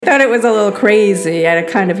thought it was a little crazy. I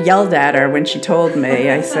kind of yelled at her when she told me.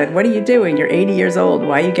 I said, "What are you doing? You're 80 years old.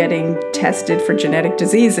 Why are you getting tested for genetic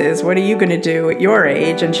diseases? What are you going to do at your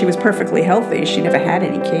age?" And she was perfectly healthy. She never had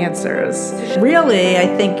any cancers. Really, I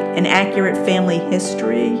think an accurate family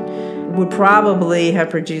history would probably have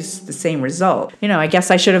produced the same result. I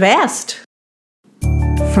guess I should have asked.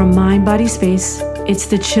 From Mind, Body, Space, it's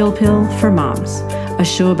the Chill Pill for Moms, a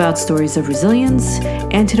show about stories of resilience,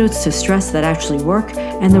 antidotes to stress that actually work,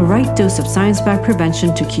 and the right dose of science-backed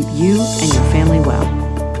prevention to keep you and your family well.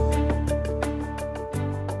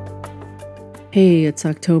 Hey, it's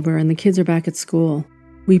October and the kids are back at school.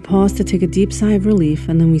 We pause to take a deep sigh of relief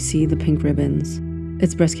and then we see the pink ribbons.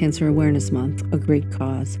 It's Breast Cancer Awareness Month, a great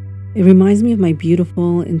cause. It reminds me of my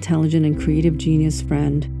beautiful, intelligent, and creative genius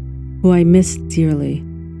friend, who I miss dearly.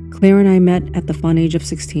 Claire and I met at the fun age of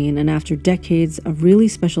 16, and after decades of really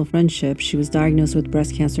special friendship, she was diagnosed with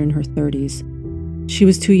breast cancer in her 30s. She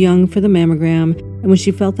was too young for the mammogram, and when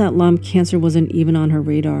she felt that lump, cancer wasn't even on her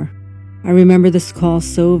radar. I remember this call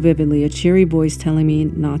so vividly, a cheery voice telling me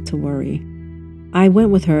not to worry. I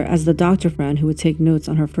went with her as the doctor friend who would take notes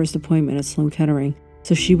on her first appointment at Sloan Kettering,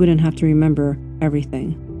 so she wouldn't have to remember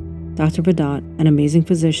everything. Dr. Badat, an amazing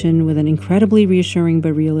physician with an incredibly reassuring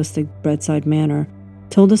but realistic bedside manner,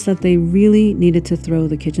 told us that they really needed to throw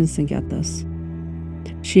the kitchen sink at this.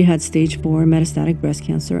 She had stage 4 metastatic breast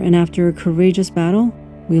cancer, and after a courageous battle,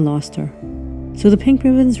 we lost her. So the pink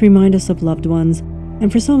ribbons remind us of loved ones,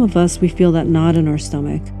 and for some of us, we feel that knot in our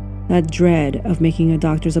stomach, that dread of making a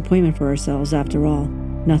doctor's appointment for ourselves. After all,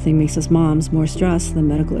 nothing makes us moms more stressed than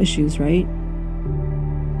medical issues, right?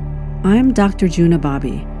 I'm Dr. Juna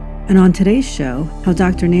Bobby. And on today's show, how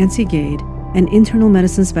Dr. Nancy Gade, an internal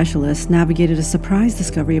medicine specialist, navigated a surprise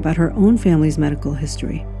discovery about her own family's medical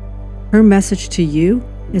history. Her message to you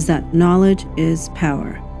is that knowledge is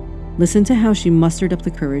power. Listen to how she mustered up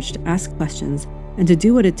the courage to ask questions and to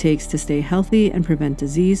do what it takes to stay healthy and prevent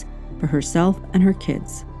disease for herself and her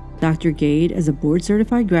kids. Dr. Gade is a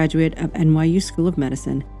board-certified graduate of NYU School of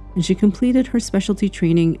Medicine, and she completed her specialty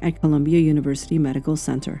training at Columbia University Medical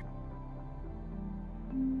Center.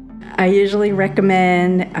 I usually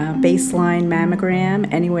recommend a baseline mammogram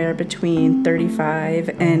anywhere between 35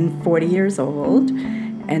 and 40 years old,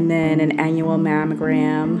 and then an annual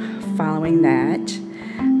mammogram following that.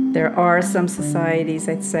 There are some societies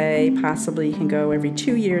that say possibly you can go every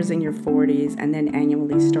 2 years in your 40s and then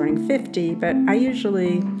annually starting 50, but I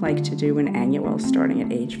usually like to do an annual starting at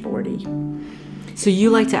age 40. So you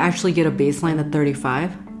like to actually get a baseline at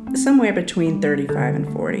 35? Somewhere between 35 and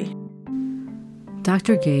 40.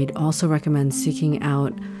 Dr. Gade also recommends seeking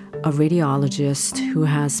out a radiologist who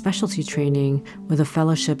has specialty training with a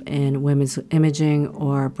fellowship in women's imaging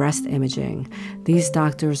or breast imaging. These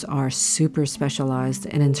doctors are super specialized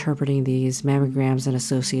in interpreting these mammograms and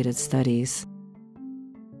associated studies.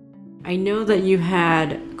 I know that you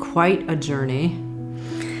had quite a journey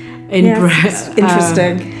in breast.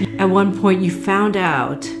 Interesting. At one point, you found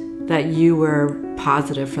out that you were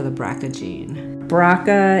positive for the BRCA gene.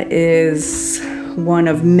 BRCA is one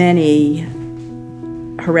of many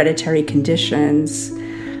hereditary conditions,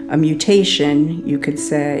 a mutation, you could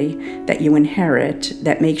say, that you inherit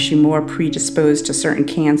that makes you more predisposed to certain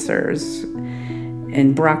cancers.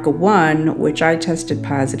 In BRCA1, which I tested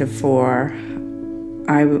positive for,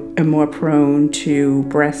 I am more prone to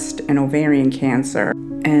breast and ovarian cancer.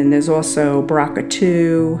 And there's also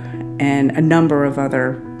BRCA2 and a number of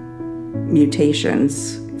other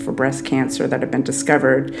mutations for breast cancer that have been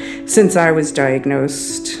discovered since I was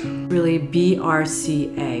diagnosed. Really,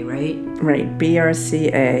 BRCA, right? Right,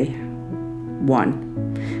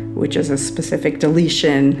 BRCA1, which is a specific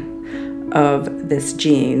deletion of this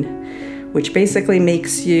gene, which basically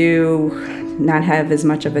makes you not have as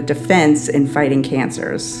much of a defense in fighting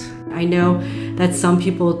cancers. I know that some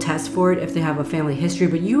people test for it if they have a family history,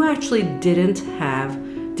 but you actually didn't have.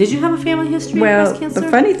 Did you have a family history of breast cancer? Well,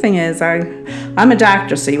 the funny thing is, I'm a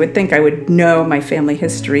doctor, so you would think I would know my family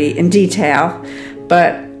history in detail,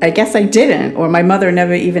 but I guess I didn't, or my mother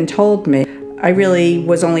never even told me. I really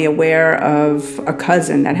was only aware of a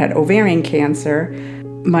cousin that had ovarian cancer.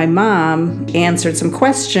 My mom answered some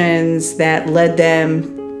questions that led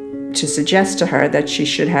them to suggest to her that she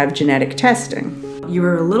should have genetic testing. You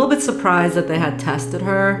were a little bit surprised that they had tested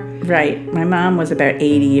her. Right. My mom was about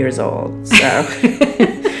 80 years old, so...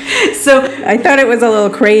 So I thought it was a little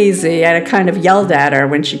crazy. I kind of yelled at her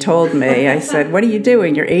when she told me. I said, "What are you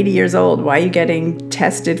doing? You're 80 years old. Why are you getting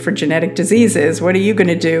tested for genetic diseases? What are you going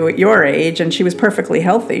to do at your age?" And she was perfectly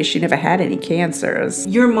healthy. She never had any cancers.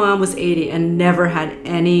 Your mom was 80 and never had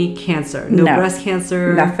any cancer? No breast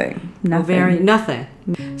cancer? Nothing. nothing. Ovarian, nothing.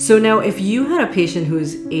 So now, if you had a patient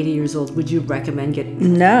who's 80 years old, would you recommend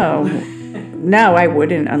getting? No, I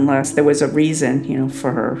wouldn't unless there was a reason,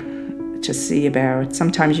 for her to see about.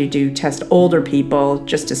 Sometimes you do test older people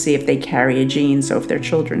just to see if they carry a gene, so if their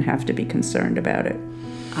children have to be concerned about it.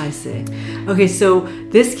 I see. Okay, so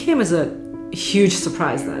this came as a huge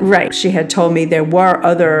surprise then. Right. She had told me there were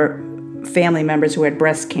other family members who had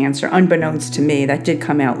breast cancer, unbeknownst to me. That did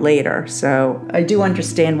come out later. So I do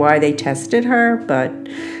understand why they tested her, but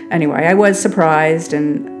anyway, I was surprised,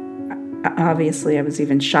 and obviously I was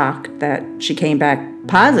even shocked that she came back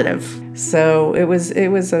positive. So it was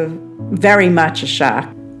a very much a shock.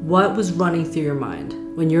 What was running through your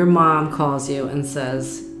mind when your mom calls you and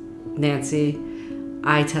says, Nancy,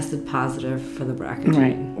 I tested positive for the BRCA gene?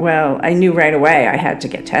 Right. Well, I knew right away I had to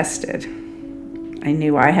get tested. I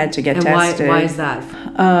knew I had to get tested. Why is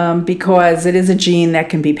that? Because it is a gene that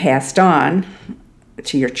can be passed on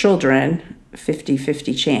to your children,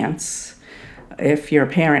 50-50 chance. If your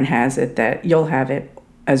parent has it, that you'll have it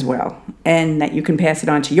as well, and that you can pass it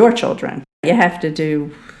on to your children. You have to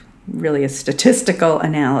do really a statistical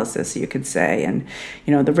analysis, you could say, and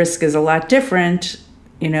the risk is a lot different,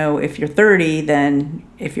 if you're 30 than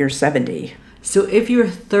if you're 70. So if you're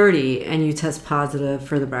 30 and you test positive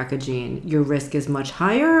for the BRCA gene, your risk is much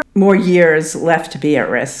higher? More years left to be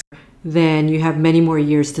at risk. Then you have many more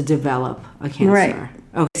years to develop a cancer. Right.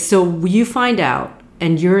 Okay. So you find out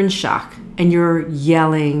and you're in shock and you're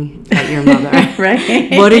yelling at your mother.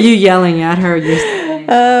 Right. What are you yelling at her?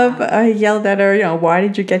 I yelled at her, why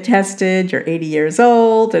did you get tested? You're 80 years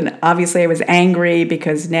old. And obviously I was angry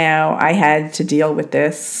because now I had to deal with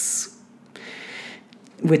this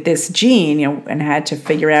gene, and had to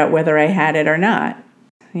figure out whether I had it or not.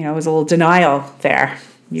 It was a little denial there,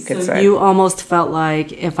 you could say. You almost felt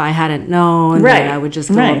like if I hadn't known, right, then I would just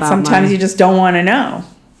go right. about Sometimes you just don't want to know.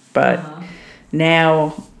 But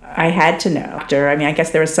now I had to know. I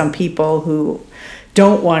guess there are some people who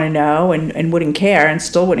don't want to know and wouldn't care and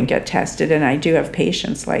still wouldn't get tested. And I do have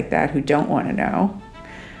patients like that who don't want to know.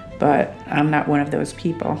 But I'm not one of those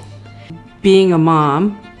people. Being a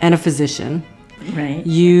mom and a physician, right,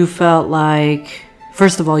 you felt like,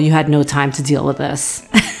 first of all, you had no time to deal with this.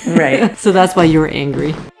 Right. So that's why you were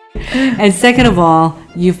angry. And second of all,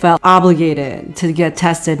 you felt obligated to get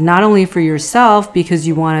tested, not only for yourself because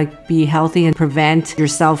you want to be healthy and prevent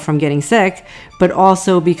yourself from getting sick, but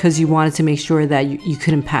also because you wanted to make sure that you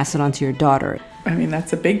couldn't pass it on to your daughter.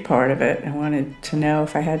 That's a big part of it. I wanted to know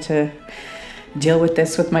if I had to deal with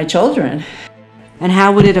this with my children. And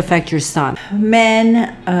how would it affect your son?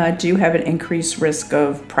 Men do have an increased risk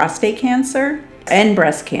of prostate cancer and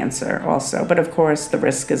breast cancer also, but of course the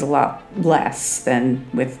risk is a lot less than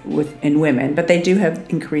in women, but they do have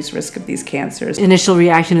increased risk of these cancers. Initial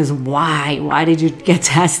reaction is why did you get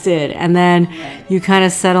tested? And then you kind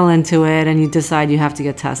of settle into it and you decide you have to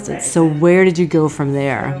get tested. Right. So where did you go from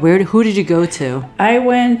there? Who did you go to? I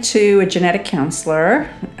went to a genetic counselor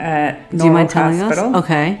at Norwalk Hospital.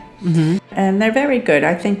 Okay. Mm-hmm. And they're very good.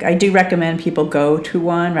 I think I do recommend people go to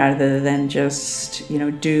one rather than just,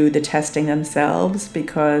 do the testing themselves,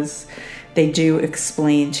 because they do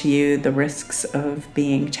explain to you the risks of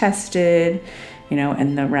being tested,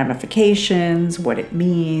 and the ramifications, what it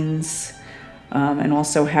means, and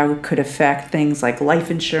also how it could affect things like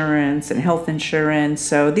life insurance and health insurance.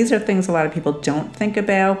 So these are things a lot of people don't think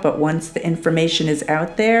about, but once the information is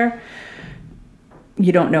out there,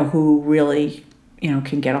 you don't know who really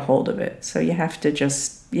can get a hold of it. So you have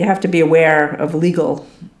to be aware of legal,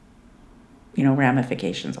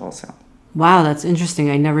 ramifications also. Wow, that's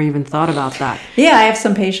interesting. I never even thought about that. Yeah, I have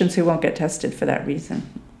some patients who won't get tested for that reason.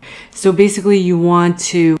 So basically you want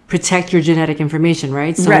to protect your genetic information,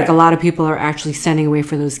 right? So right. A lot of people are actually sending away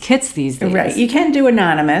for those kits these days. Right. You can do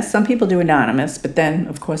anonymous. Some people do anonymous, but then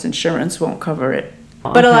of course insurance won't cover it.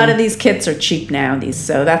 Okay. But a lot of these kits are cheap now,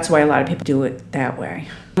 so that's why a lot of people do it that way.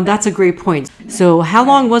 That's a great point. So how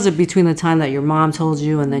long was it between the time that your mom told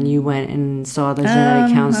you and then you went and saw the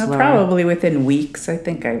genetic counselor? Probably within weeks. I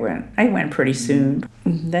think I went pretty soon.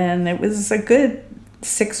 Then it was a good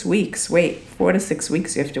 6 weeks. 4 to 6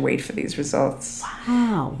 weeks you have to wait for these results.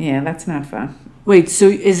 Wow. Yeah, that's not fun. Wait, so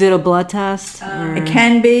is it a blood test? It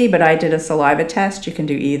can be, but I did a saliva test. You can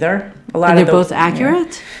do either. And they're both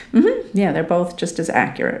accurate? Yeah. Mm-hmm. Yeah, they're both just as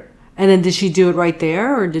accurate. And then did she do it right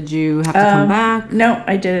there, or did you have to come back? No,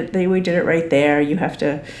 I did it. We did it right there. You have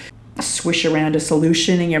to swish around a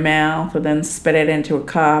solution in your mouth, or then spit it into a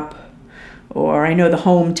cup. Or I know the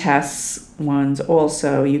home tests ones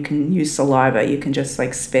also, you can use saliva. You can just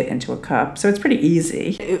spit into a cup. So it's pretty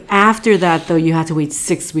easy. After that, though, you had to wait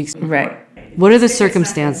 6 weeks. Right. What are the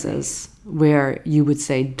circumstances where you would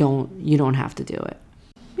say, you don't have to do it?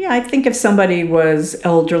 Yeah, I think if somebody was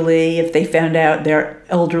elderly, if they found out their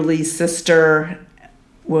elderly sister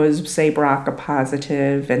was, say, BRCA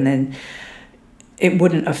positive, and then it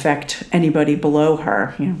wouldn't affect anybody below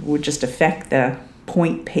her, it would just affect the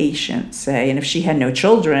point patient, say. And if she had no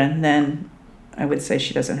children, then I would say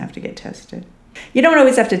she doesn't have to get tested. You don't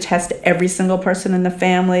always have to test every single person in the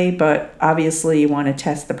family, but obviously you want to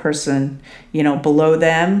test the person, below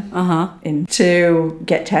them and to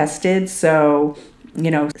get tested. So,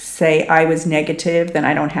 say I was negative, then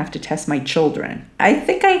I don't have to test my children. I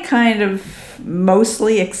think I kind of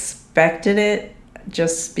mostly expected it,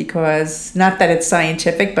 just because, not that it's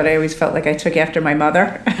scientific, but I always felt like I took after my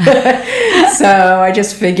mother. So I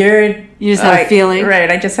just figured. You just had a feeling?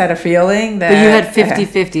 Right, I just had a feeling that. But you had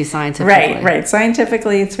 50-50 scientifically. Right.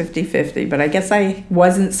 Scientifically, it's 50-50. But I guess I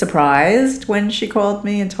wasn't surprised when she called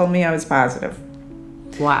me and told me I was positive.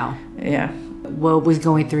 Wow. Yeah. What was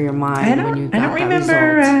going through your mind when you got that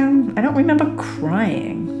result? I don't remember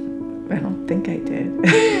crying. I don't think I did.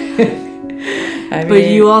 But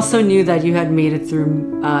you also knew that you had made it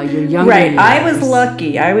through your younger years. I was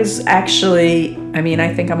lucky. I was actually,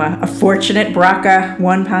 I think I'm a fortunate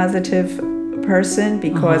BRCA1 positive person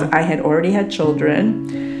because I had already had children.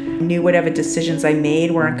 I knew whatever decisions I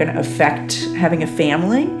made weren't going to affect having a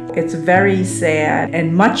family. It's very sad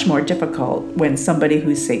and much more difficult when somebody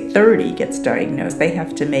who's, say, 30 gets diagnosed. They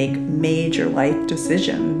have to make major life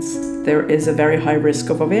decisions. There is a very high risk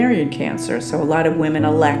of ovarian cancer, so a lot of women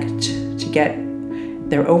elect to get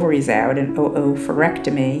their ovaries out, an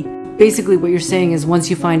oophorectomy. Basically, what you're saying is once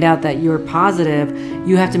you find out that you're positive,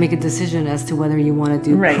 you have to make a decision as to whether you want to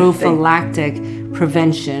do prophylactic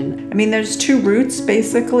prevention. There's 2 routes,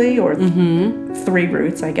 basically, or 3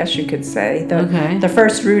 routes, I guess you could say. The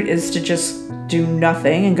first route is to just do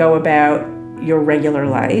nothing and go about your regular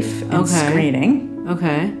life and screening.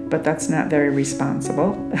 Okay. But that's not very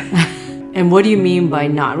responsible. And what do you mean by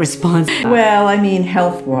not responsible? Well,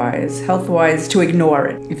 health-wise, to ignore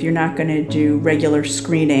it. If you're not going to do regular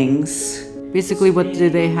screenings. Basically, what do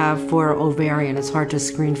they have for ovarian? It's hard to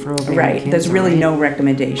screen for ovarian cancer, there's really no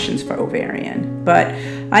recommendations for ovarian. But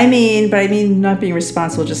I mean not being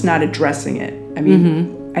responsible, just not addressing it.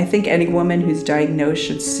 I think any woman who's diagnosed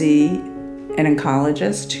should see an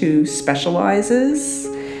oncologist who specializes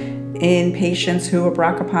in patients who are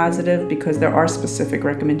BRCA positive, because there are specific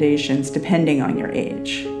recommendations depending on your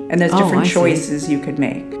age. And there's different choices you could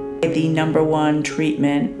make. The number 1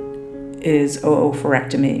 treatment is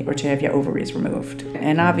oophorectomy, or to have your ovaries removed.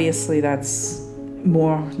 And obviously that's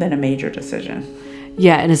more than a major decision.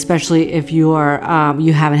 Yeah, and especially if you are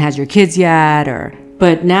you haven't had your kids yet,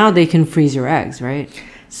 but now they can freeze your eggs, right?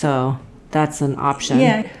 So that's an option.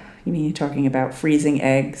 Yeah. You mean you're talking about freezing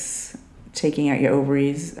eggs, taking out your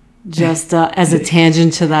ovaries? Just as a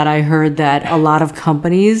tangent to that, I heard that a lot of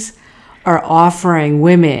companies are offering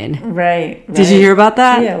women. Right. Did you hear about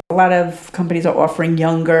that? Yeah, a lot of companies are offering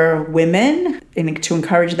younger women, and to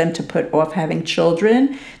encourage them to put off having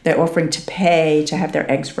children, they're offering to pay to have their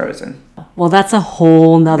eggs frozen. Well, that's a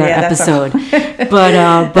whole nother episode. But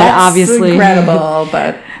that's obviously incredible.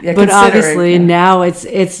 But obviously now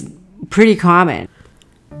it's pretty common.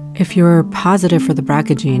 If you're positive for the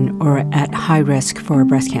BRCA gene or at high risk for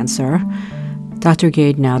breast cancer, Dr.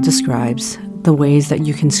 Gade now describes the ways that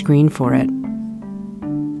you can screen for it.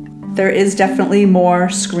 There is definitely more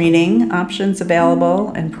screening options available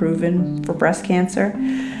and proven for breast cancer.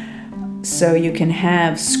 So you can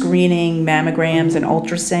have screening mammograms and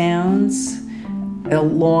ultrasounds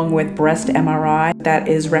along with breast MRI. That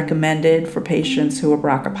is recommended for patients who are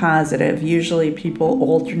BRCA positive. Usually people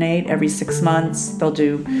alternate every 6 months. They'll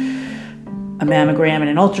do a mammogram and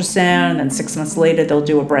an ultrasound, and then 6 months later they'll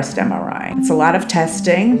do a breast MRI. It's a lot of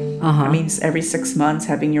testing. Every 6 months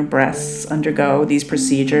having your breasts undergo these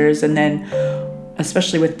procedures, and then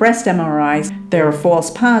especially with breast MRIs, there are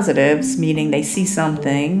false positives, meaning they see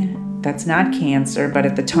something that's not cancer, but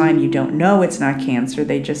at the time you don't know it's not cancer.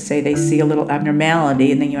 They just say they see a little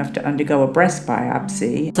abnormality, and then you have to undergo a breast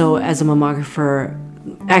biopsy. So as a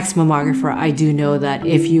ex-mammographer, I do know that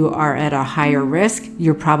if you are at a higher risk,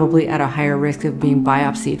 you're probably at a higher risk of being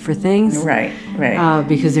biopsied for things. Right.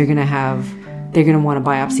 Because they're going to want to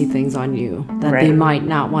biopsy things on you that they might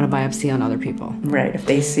not want to biopsy on other people. Right. If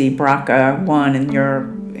they see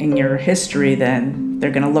BRCA1 in your history, then they're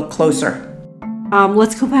going to look closer.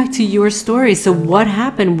 Let's go back to your story. So what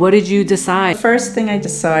happened? What did you decide? The first thing I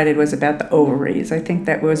decided was about the ovaries. I think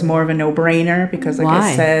that was more of a no-brainer because, like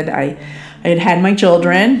I said, I had had my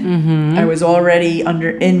children. I was already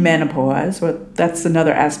in menopause. Well, that's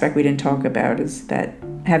another aspect we didn't talk about, is that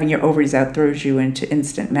having your ovaries out throws you into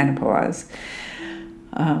instant menopause,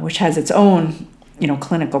 which has its own,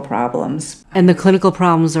 clinical problems. And the clinical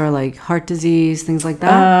problems are like heart disease, things like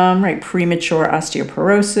that? Right. Premature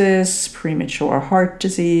osteoporosis, premature heart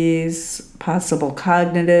disease, possible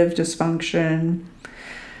cognitive dysfunction.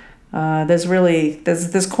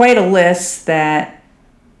 There's quite a list that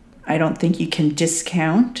I don't think you can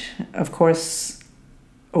discount. Of course,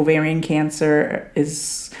 ovarian cancer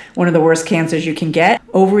is one of the worst cancers you can get.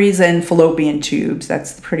 Ovaries and fallopian tubes,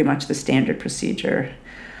 that's pretty much the standard procedure.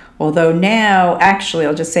 Although now, actually,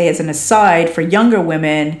 I'll just say as an aside, for younger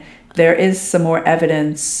women, there is some more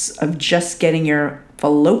evidence of just getting your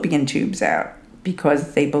fallopian tubes out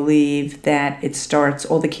because they believe that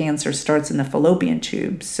all the cancer starts in the fallopian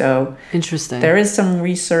tube. So interesting. There is some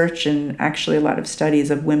research and actually a lot of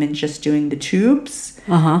studies of women just doing the tubes.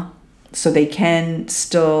 So they can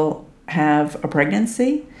still have a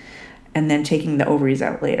pregnancy and then taking the ovaries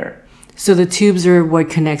out later. So the tubes are what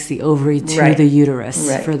connects the ovary to the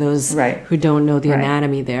uterus, for those who don't know the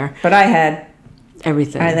anatomy there. But I had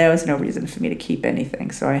everything. There was no reason for me to keep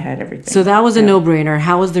anything, so I had everything. So that was a no-brainer.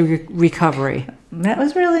 How was the recovery? That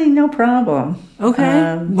was really no problem.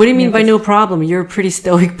 Okay. What do you mean by no problem? You're a pretty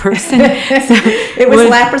stoic person. It was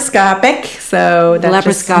laparoscopic, so that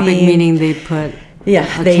laparoscopic meaning they put a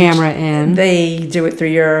camera in. They do it through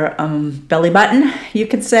your belly button, you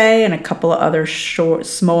could say, and a couple of other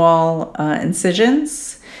small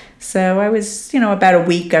incisions. So I was, about a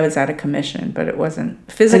week I was out of commission, but it wasn't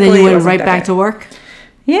physically. And then you went right back to work?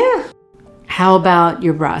 Yeah. How about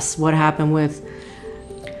your breasts? What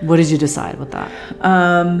did you decide with that?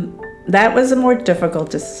 That was a more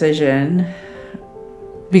difficult decision.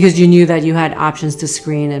 Because you knew that you had options to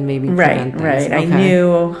screen and maybe prevent things. Right.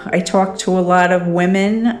 Okay. I talked to a lot of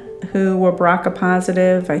women who were BRCA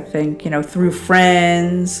positive. I think, through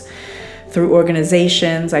friends, through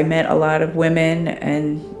organizations, I met a lot of women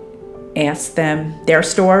and asked them their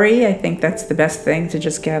story. I think that's the best thing, to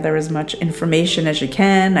just gather as much information as you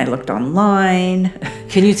can. I looked online.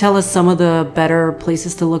 Can you tell us some of the better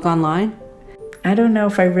places to look online? I don't know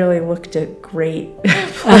if I really looked at great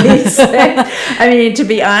places. I mean, to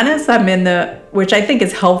be honest, which I think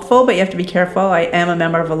is helpful, but you have to be careful. I am a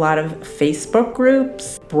member of a lot of Facebook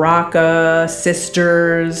groups, BRCA,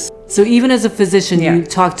 Sisters. So even as a physician, you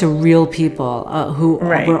talk to real people who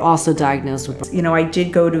were also diagnosed with. I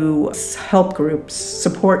did go to help groups,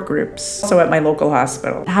 support groups, so at my local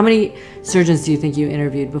hospital. How many surgeons do you think you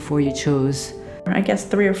interviewed before you chose? I guess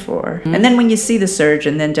 3 or 4. And then when you see the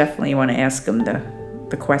surgeon, then definitely you want to ask them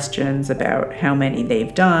the questions about how many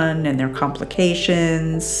they've done and their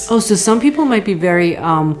complications. Oh, so some people might be very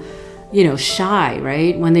shy,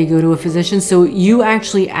 right, when they go to a physician. So you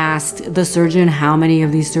actually asked the surgeon, how many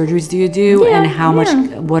of these surgeries do you do, and how much,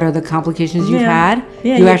 what are the complications you've had?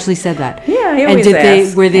 Yeah, you actually said that. Yeah, I always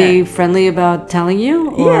ask. Were they friendly about telling you?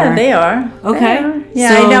 Or? Yeah, they are. Okay. They are.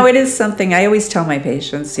 Yeah, so, I know it is something I always tell my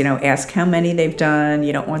patients, ask how many they've done.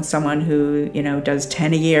 You don't want someone who, does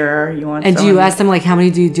 10 a year. You want. And do you ask them, how many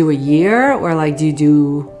do you do a year, or do you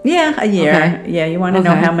do? Yeah, a year. Okay. Yeah, you want to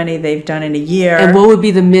know how many they've done in a year. And what would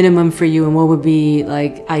be the minimum for you, and what would be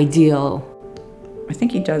ideal? I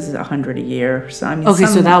think he does 100 a year. So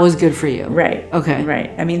so that was good for you. Right. Okay.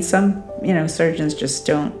 Right. I mean, some surgeons just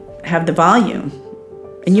don't have the volume,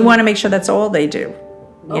 and you want to make sure that's all they do.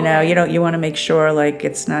 You want to make sure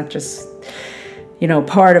it's not just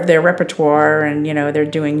part of their repertoire, and they're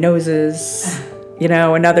doing noses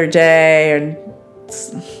another day, and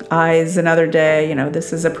eyes another day.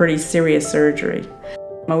 This is a pretty serious surgery.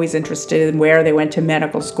 I'm always interested in where they went to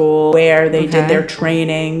medical school, where they did their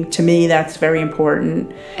training. To me, that's very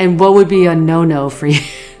important. And what would be a no-no for you?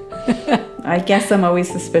 I guess I'm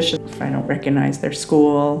always suspicious if I don't recognize their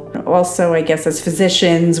school. Also, I guess as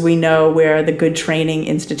physicians, we know where the good training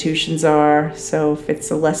institutions are. So if it's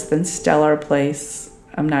a less than stellar place,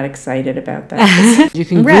 I'm not excited about that. You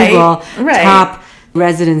can Google top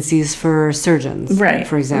residencies for surgeons,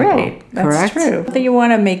 for example. Right, that's true. But you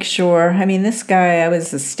want to make sure. I mean, this guy, I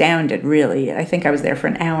was astounded, really. I think I was there for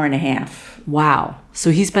an hour and a half. Wow. So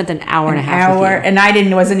he spent an hour and a half with you. And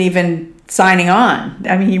I wasn't even signing on.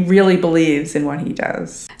 I mean, he really believes in what he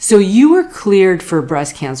does. So you were cleared for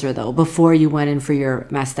breast cancer, though, before you went in for your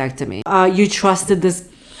mastectomy. You trusted this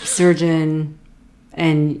surgeon,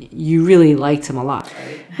 and you really liked him a lot,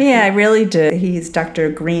 right? Yeah, I really did. He's Dr.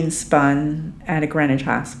 Greenspun at a Greenwich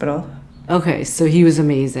hospital. Okay, so he was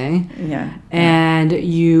amazing. Yeah. And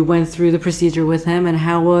you went through the procedure with him, and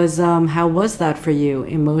how was that for you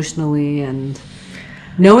emotionally, and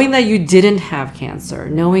knowing that you didn't have cancer,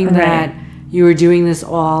 knowing that You were doing this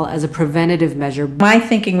all as a preventative measure. My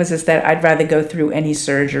thinking was is that I'd rather go through any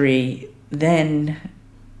surgery than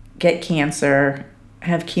get cancer,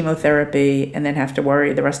 have chemotherapy, and then have to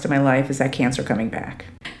worry the rest of my life, is that cancer coming back?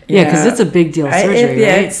 Yeah, because it's a big deal surgery,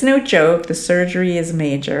 yeah, right? It's no joke. The surgery is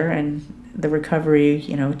major, and the recovery,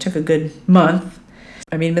 took a good month.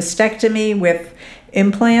 I mean, mastectomy with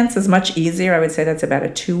implants is much easier. I would say that's about a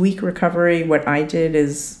 2-week recovery. What I did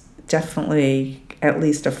is definitely at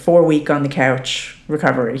least a 4-week on the couch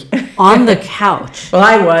recovery. On the couch? Well,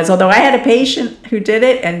 I was, although I had a patient who did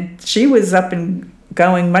it, and she was up and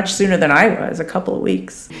going much sooner than I was, a couple of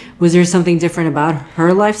weeks. Was there something different about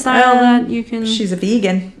her lifestyle that you can... She's a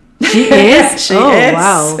vegan. She is? She is.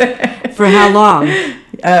 Wow. For how long?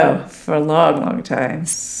 Oh, for a long, long time.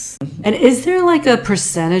 And is there like a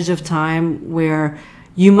percentage of time where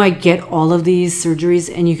you might get all of these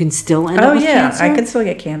surgeries and you can still end up with cancer? I could still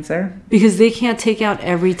get cancer. Because they can't take out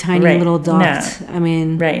every tiny little duct. No. I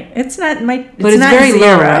mean... Right. It's not But it's not very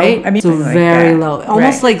zero. low, right? I mean, so like very that. low.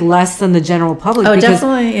 Almost like less than the general public. Oh,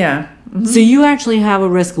 definitely, yeah. Mm-hmm. So you actually have a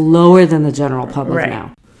risk lower than the general public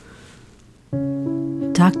now.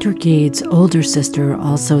 Dr. Gade's older sister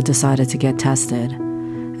also decided to get tested.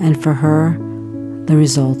 And for her, the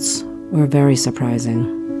results were very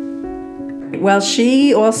surprising. Well,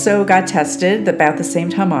 she also got tested about the same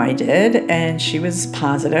time I did, and she was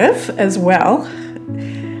positive as well.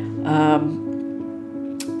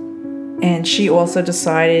 And she also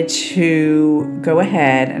decided to go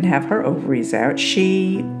ahead and have her ovaries out.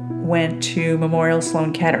 She went to Memorial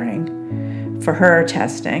Sloan Kettering for her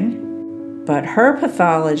testing, but her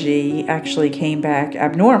pathology actually came back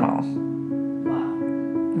abnormal.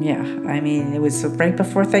 Yeah, I mean, it was right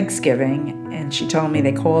before Thanksgiving, and she told me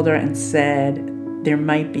they called her and said there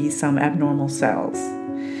might be some abnormal cells.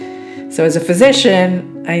 So as a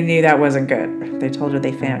physician, I knew that wasn't good. They told her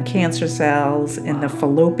they found cancer cells in the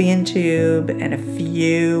fallopian tube and a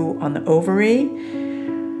few on the ovary.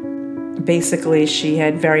 Basically, she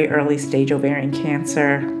had very early stage ovarian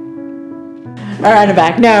cancer. All right, I'm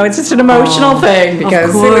back. No, it's just an emotional thing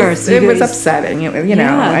because it was upsetting.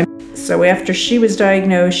 So after she was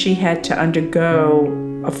diagnosed, she had to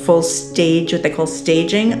undergo a full stage, what they call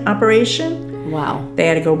staging operation. Wow. They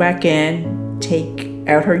had to go back in, take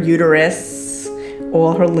out her uterus,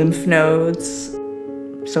 all her lymph nodes.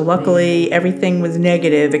 So luckily, everything was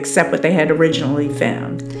negative except what they had originally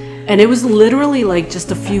found. And it was literally like just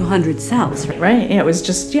a few hundred cells, right? Right. Yeah, it was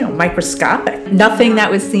just, microscopic. Nothing that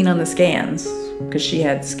was seen on the scans, because she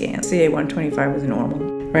had scans. CA-125 was normal.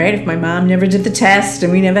 Right? If my mom never did the test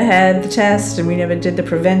and we never had the test and we never did the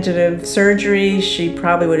preventative surgery, she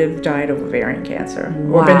probably would have died of ovarian cancer.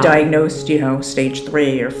 Wow. Or been diagnosed, stage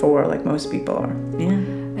 3 or 4 like most people are. Yeah.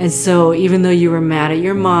 And so even though you were mad at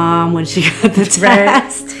your mom when she got the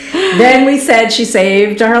test, then we said she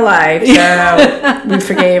saved her life. So we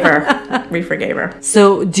forgave her.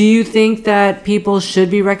 So do you think that people should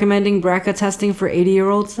be recommending BRCA testing for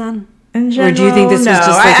 80-year-olds then? In general, or do you think this was just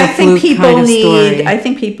like a fluke kind of story? I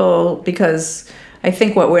think people, because I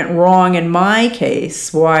think what went wrong in my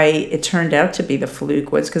case, why it turned out to be the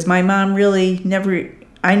fluke, was because my mom really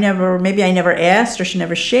I never asked, or she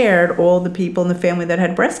never shared all the people in the family that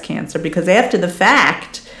had breast cancer, because after the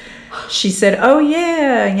fact, she said, oh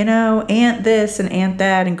yeah, aunt this and aunt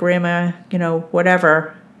that and grandma,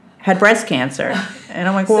 whatever, had breast cancer. And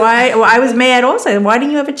I'm like, why? Well, I was mad also. Why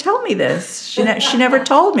didn't you ever tell me this? She never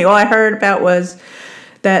told me. All I heard about was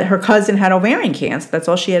that her cousin had ovarian cancer. That's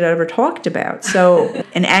all she had ever talked about. So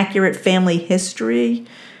an accurate family history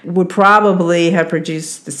would probably have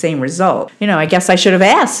produced the same result. I guess I should have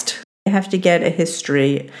asked. You have to get a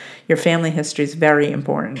history. Your family history is very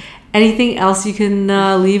important. Anything else you can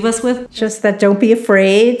leave us with? Just that don't be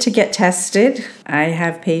afraid to get tested. I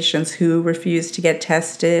have patients who refuse to get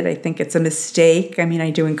tested. I think it's a mistake. I mean, I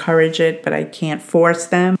do encourage it, but I can't force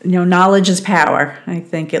them. Knowledge is power. I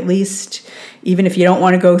think at least, even if you don't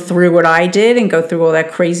want to go through what I did and go through all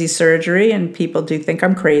that crazy surgery, and people do think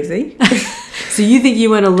I'm crazy. So you think you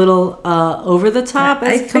went a little over the top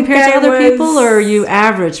as compared to other people, or are you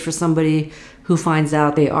average for somebody who finds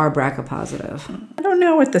out they are BRCA positive? I don't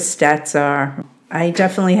know what the stats are. I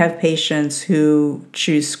definitely have patients who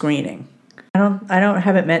choose screening. I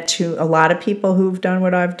haven't met a lot of people who've done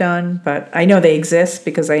what I've done, but I know they exist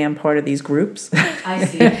because I am part of these groups. I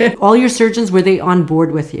see. All your surgeons, were they on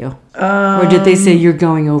board with you? Or did they say you're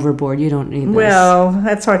going overboard, you don't need this? Well,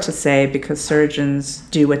 that's hard to say because surgeons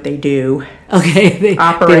do what they do. Okay, they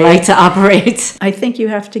like to operate. I think you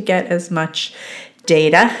have to get as much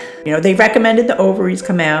data. They recommended the ovaries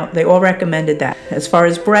come out. They all recommended that. As far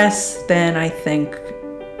as breasts, then I think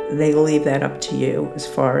they leave that up to you as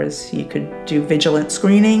far as you could do vigilant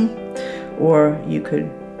screening or you could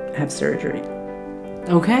have surgery.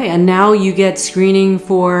 Okay, and now you get screening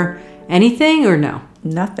for anything or no?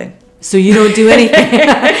 Nothing. So you don't do anything.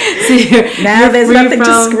 Now there's nothing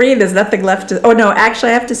to screen. There's nothing left to... Oh, no, actually,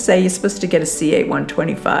 I have to say you're supposed to get a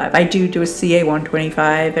CA-125. I do a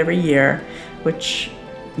CA-125 every year, which,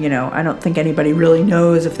 you know, I don't think anybody really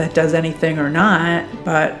knows if that does anything or not,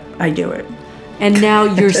 but I do it. And now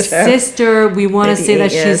your sister, we want to say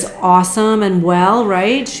that she's awesome and well,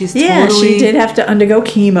 right? She's totally... she did have to undergo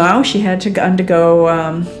chemo. She had to undergo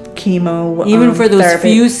chemo even for those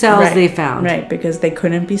therapy. Few cells they found. Right, because they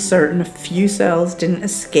couldn't be certain. A few cells didn't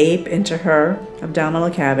escape into her abdominal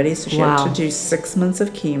cavity, so she had to do 6 months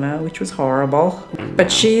of chemo, which was horrible.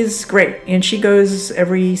 But she's great, and she goes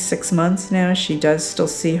every 6 months now. She does still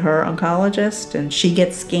see her oncologist, and she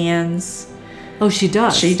gets scans. Oh, she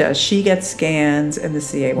does? She does. She gets scans in the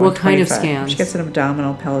CA-125. What kind of scans? She gets an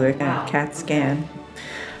abdominal pelvic CAT scan.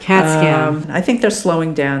 CAT scan. I think they're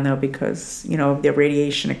slowing down, though, because, you know, the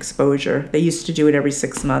radiation exposure. They used to do it every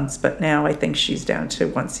 6 months, but now I think she's down to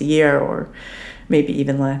once a year or maybe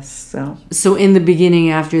even less. So in the beginning,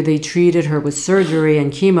 after they treated her with surgery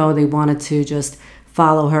and chemo, they wanted to just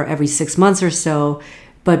follow her every 6 months or so.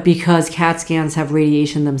 But because CAT scans have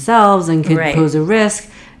radiation themselves and could pose a risk,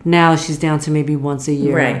 now she's down to maybe once a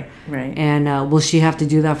year. Right. And will she have to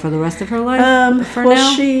do that for the rest of her life?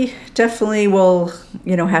 Now? She definitely will,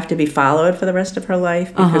 you know, have to be followed for the rest of her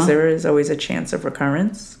life because there is always a chance of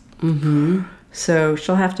recurrence. Mm-hmm. So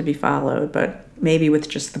she'll have to be followed, but maybe with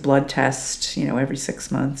just the blood test, you know, every 6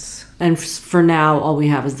 months. And for now, all we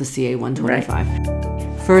have is the CA-125.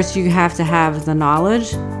 Right. First, you have to have the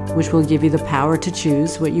knowledge, which will give you the power to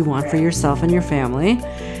choose what you want for yourself and your family.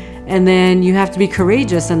 And then you have to be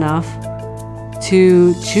courageous enough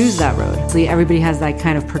to choose that road. Everybody has that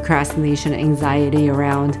kind of procrastination, anxiety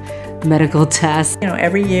around medical tests. You know,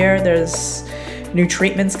 every year there's new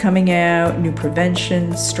treatments coming out, new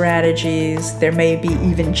prevention strategies. There may be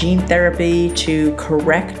even gene therapy to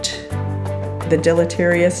correct the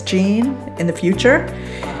deleterious gene in the future.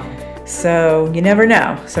 So you never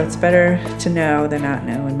know. So it's better to know than not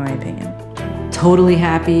know, in my opinion. Totally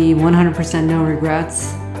happy, 100% no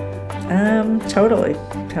regrets. Totally.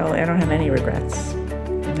 I don't have any regrets.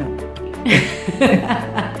 No.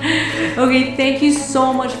 Okay, thank you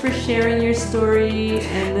so much for sharing your story.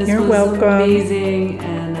 And this You're was welcome. Amazing.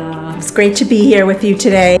 And it's great to be here with you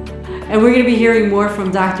today. And we're going to be hearing more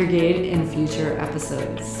from Dr. Gade in future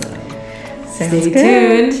episodes. So stay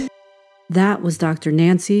tuned. That was Dr.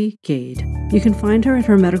 Nancy Gade. You can find her at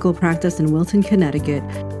her medical practice in Wilton, Connecticut,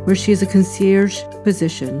 where she is a concierge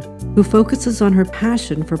physician who focuses on her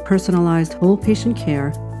passion for personalized whole patient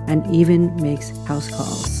care and even makes house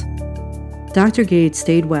calls. Dr. Gade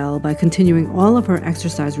stayed well by continuing all of her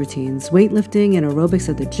exercise routines, weightlifting and aerobics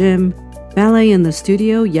at the gym, ballet in the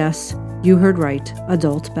studio, yes, you heard right,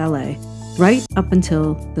 adult ballet, right up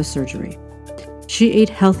until the surgery. She ate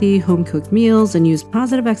healthy, home-cooked meals and used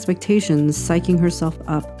positive expectations, psyching herself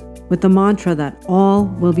up with the mantra that all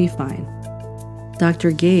will be fine.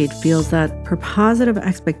 Dr. Gade feels that her positive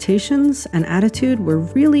expectations and attitude were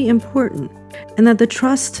really important, and that the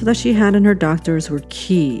trust that she had in her doctors were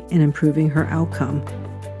key in improving her outcome.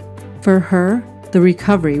 For her, the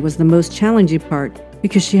recovery was the most challenging part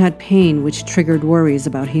because she had pain which triggered worries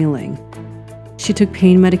about healing. She took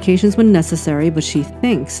pain medications when necessary, but she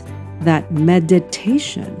thinks that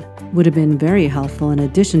meditation would have been very helpful in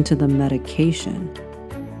addition to the medication.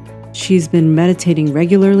 She's been meditating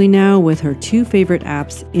regularly now with her two favorite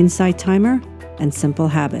apps, Insight Timer and Simple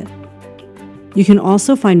Habit. You can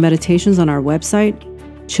also find meditations on our website,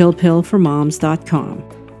 chillpillformoms.com.